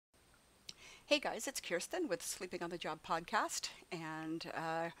Hey guys, it's Kirsten with Sleeping on the Job podcast, and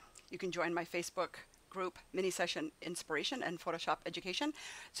you can join my Facebook group, Mini Session Inspiration and Photoshop Education.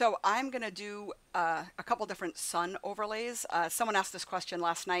 So I'm going to do a couple different sun overlays. Someone asked this question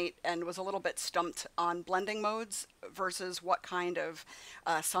last night and was a little bit stumped on blending modes versus what kind of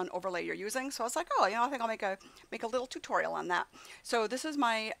sun overlay you're using. So I was like, oh, I think I'll make a little tutorial on that. So this is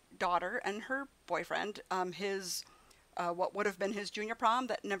my daughter and her boyfriend. His what would have been his junior prom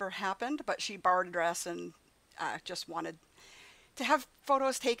that never happened, but she borrowed a dress and just wanted to have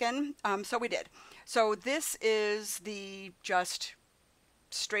photos taken. So we did. So this is the just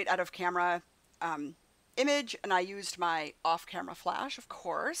straight out of camera image, and I used my off-camera flash, of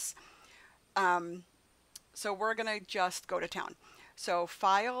course. So we're going to just go to town. So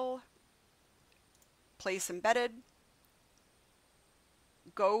File, Place Embedded,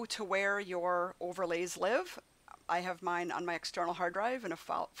 go to where your overlays live. I have mine on my external hard drive in a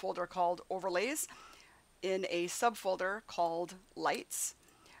folder called Overlays in a subfolder called Lights.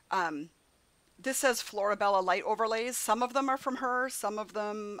 This says Florabella Light Overlays. Some of them are from her, some of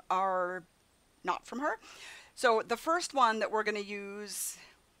them are not from her. So the first one that we're going to use,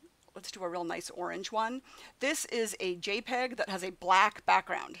 let's do a real nice orange one. This is a JPEG that has a black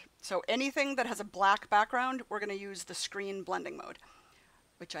background. So anything that has a black background, we're going to use the screen blending mode,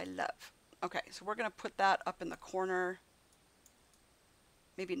 which I love. Okay, so we're going to put that up in the corner.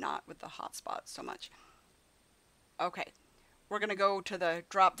 Maybe not with the hotspot so much. Okay, we're going to go to the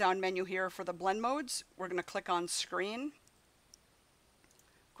drop-down menu here for the blend modes. We're going to click on Screen,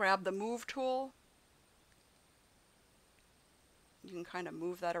 grab the Move tool. You can kind of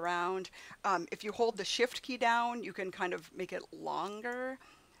move that around. If you hold the Shift key down, you can kind of make it longer.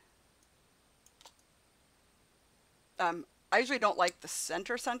 I usually don't like the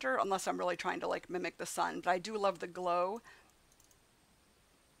center unless I'm really trying to like mimic the sun, but I do love the glow.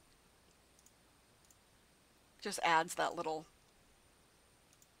 Just adds that little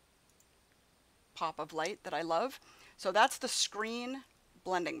pop of light that I love. So that's the screen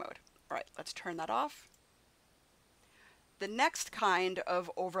blending mode. All right, let's turn that off. The next kind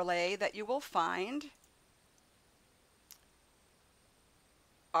of overlay that you will find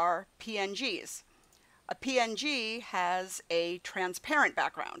are PNGs. A PNG has a transparent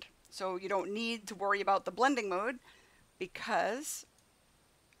background, so you don't need to worry about the blending mode because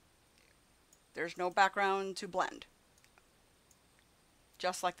there's no background to blend.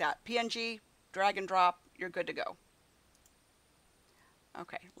 Just like that. PNG, drag and drop, you're good to go.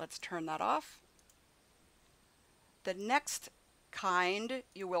 Okay, let's turn that off. The next kind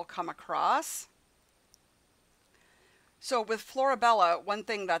you will come across. So with Florabella, one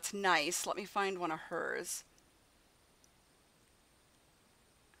thing that's nice, let me find one of hers.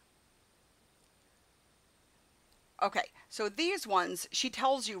 Okay, so these ones, she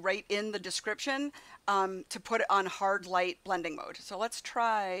tells you right in the description to put it on hard light blending mode. So let's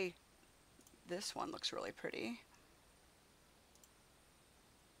try, this one looks really pretty.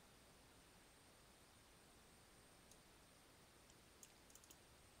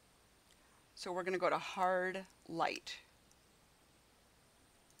 So we're going to go to hard light.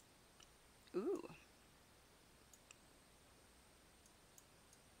 Ooh.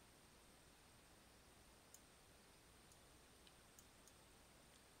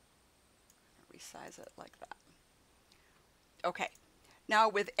 Resize it like that. Okay. Now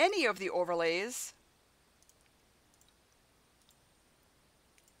with any of the overlays,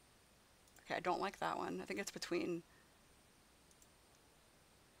 okay, I don't like that one. I think it's between,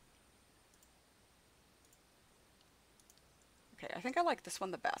 okay, I think I like this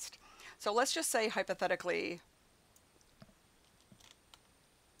one the best. So let's just say hypothetically,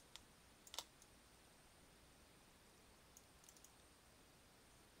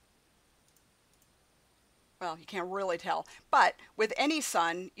 well, you can't really tell, but with any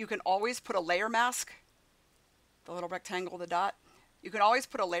sun, you can always put a layer mask, the little rectangle, the dot. You can always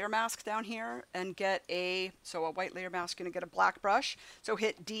put a layer mask down here and get a white layer mask, you're going to get a black brush. So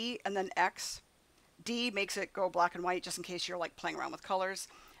hit D and then X. D makes it go black and white just in case you're like playing around with colors.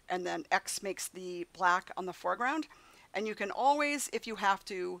 And then X makes the black on the foreground. And you can always, if you have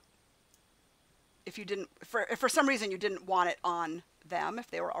to, if you didn't, if for some reason you didn't want it on them,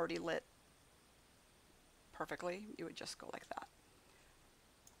 if they were already lit perfectly, you would just go like that.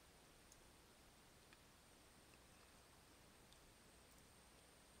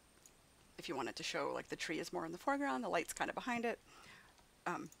 If you wanted to show like the tree is more in the foreground, the light's kind of behind it.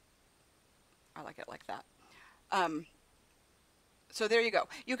 I like it like that. So there you go.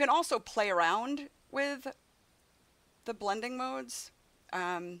 You can also play around with the blending modes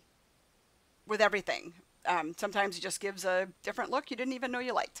with everything. Sometimes it just gives a different look you didn't even know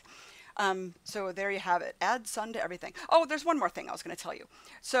you liked. So there you have it. Add sun to everything. Oh, there's one more thing I was going to tell you.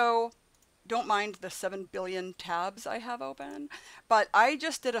 So don't mind the 7 billion tabs I have open, but I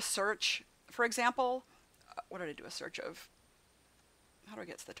just did a search. For example, what did I do a search of? How do I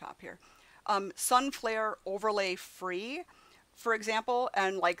get to the top here? Sun flare overlay free, for example,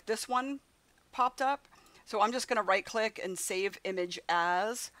 and like this one popped up. So I'm just going to right click and save image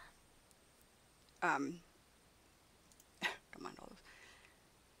as. Don't mind all those.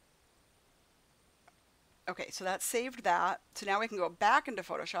 Okay, so that saved that. So now we can go back into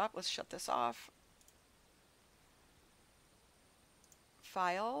Photoshop. Let's shut this off.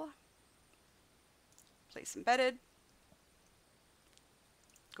 File, place embedded,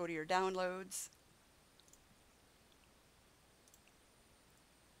 go to your downloads.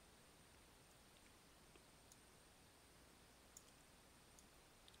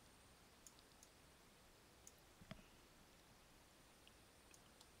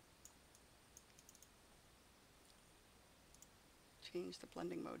 Change the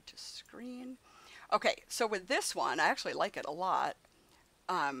blending mode to screen. Okay, so with this one, I actually like it a lot.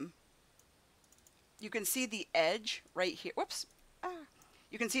 You can see the edge right here. Whoops.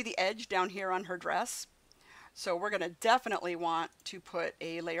 You can see the edge down here on her dress. So we're going to definitely want to put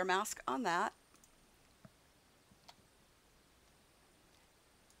a layer mask on that.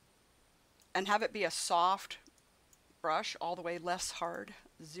 And have it be a soft brush, all the way less hard,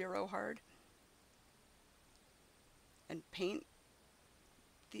 0 hard. And paint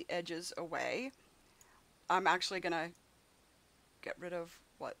the edges away. I'm actually going to get rid of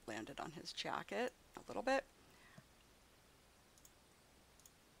what landed on his jacket a little bit.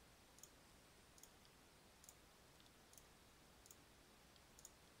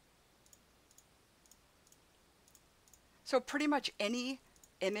 So pretty much any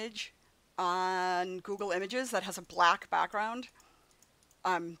image on Google Images that has a black background,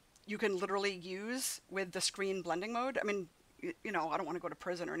 you can literally use with the screen blending mode. I mean, you know, I don't want to go to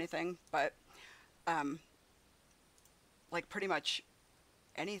prison or anything, but like pretty much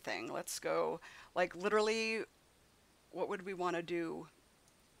anything. Let's go, like literally, what would we want to do?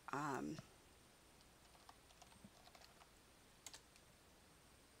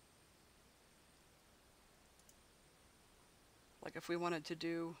 Like if we wanted to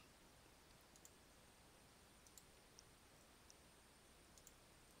do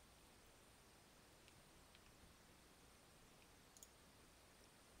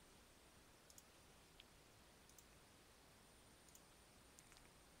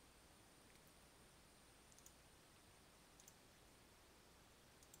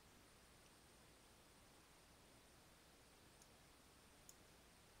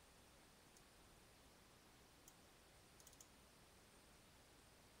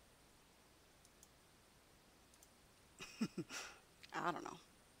I don't know.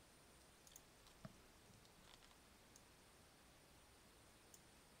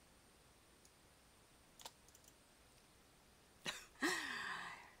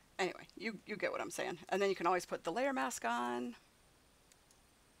 Anyway, you get what I'm saying. And then you can always put the layer mask on.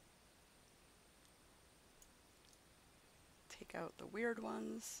 Take out the weird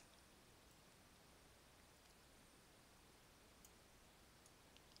ones.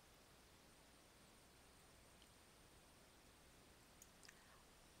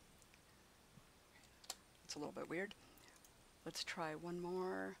 It's a little bit weird. Let's try one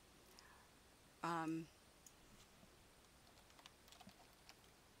more.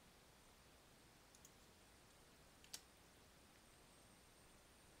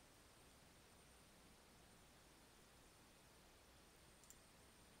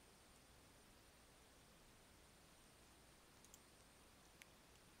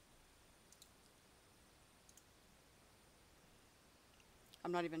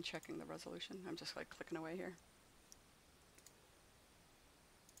 I'm not even checking the resolution. I'm just like clicking away here.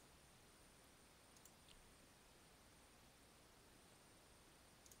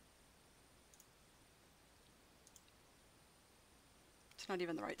 It's not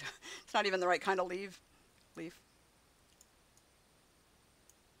even the right. It's not even the right kind of leaf.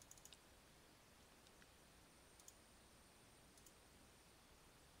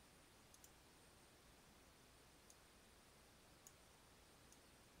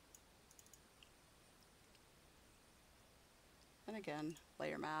 And again,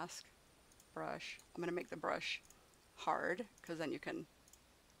 layer mask, brush. I'm going to make the brush hard because then you can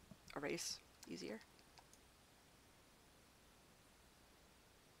erase easier.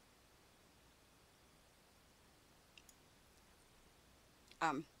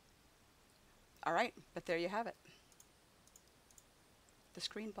 All right, but there you have it. The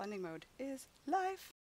screen blending mode is live.